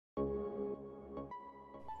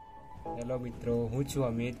Hello मित्रों, हूँ छूँ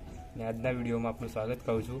अमित ने आजना विडियो में आपनु स्वागत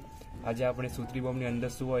करूँ छूँ। आज आपणे सूत्री बॉम्ब अंदर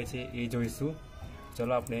शुं होय छे ए जोईशुं।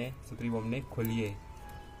 चलो आपणे सूत्री बॉम्ब ने खोलीए।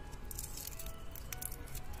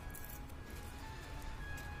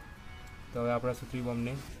 तो हवे आपणे सूत्री बॉम्ब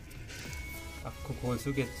ने आखुं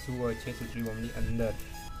खोलशुं के शुं होय छे सूत्री बॉम्ब नी अंदर।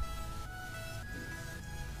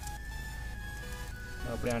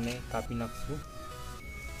 आपणे आने कापी नाखशुं।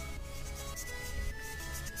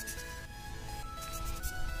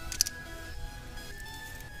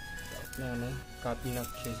 आने कापी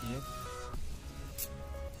नाखीए छीए।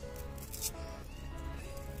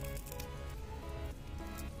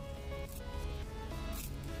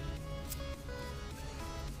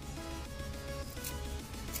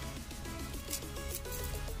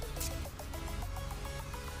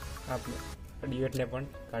 આપણે ડિવેટને પણ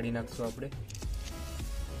કાઢી નાખશું આપણે।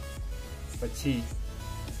 પછી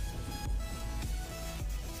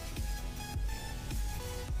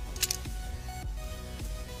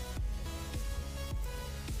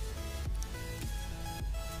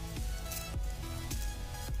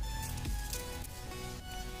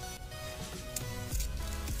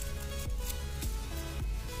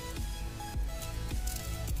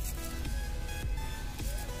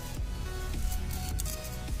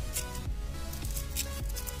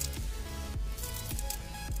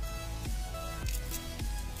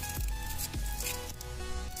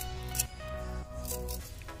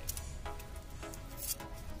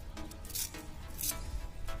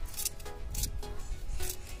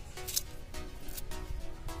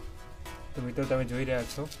तो मित्रों तमे जोई रह्या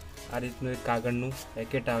छो आ रीतनु एक कागळनु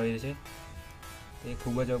पेकेट आवे छे। ए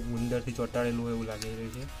खूब ज गुंदरथी ચોંટાડેલું એવું લાગી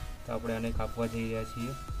રહ્યું છે। તો આપણે આને કાપવા જઈ રહ્યા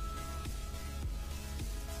છીએ।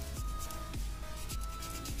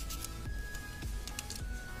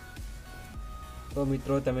 तो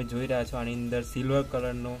मित्रों तमे जोई रह्या छो आनी अंदर सिल्वर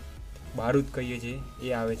कलरनो बारूद कहीए छे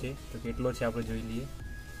ए आवे छे। तो केटलो छे આપણે જોઈ લઈએ।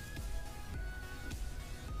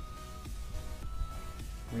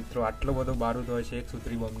 मित्रों आटलो बधो बारूद होय छे एक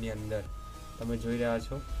सूत्री बॉम्बनी अंदर। તમે જોઈ રહ્યા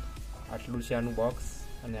છો આટલું છે આનું બોક્સ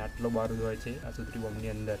અને આટલો બારૂદ હોય છે આ सूत्री बॉम्बની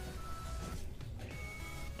અંદર।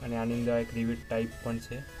 અને આની અંદર એક રિવેટ ટાઈપ પણ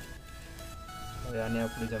છે। હવે આને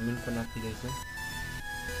આપણે જમીન પર નાખી દઈશું।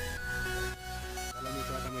 ચાલો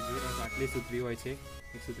મિત્રો તમે જોઈ રહ્યા છો આટલી सूत्री હોય છે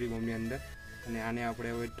એક सूत्री बॉम्बની અંદર। અને આને આપણે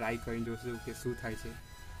હવે ટ્રાય કરીને જોશું કે શું થાય છે।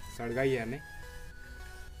 સળગાઈએ આને।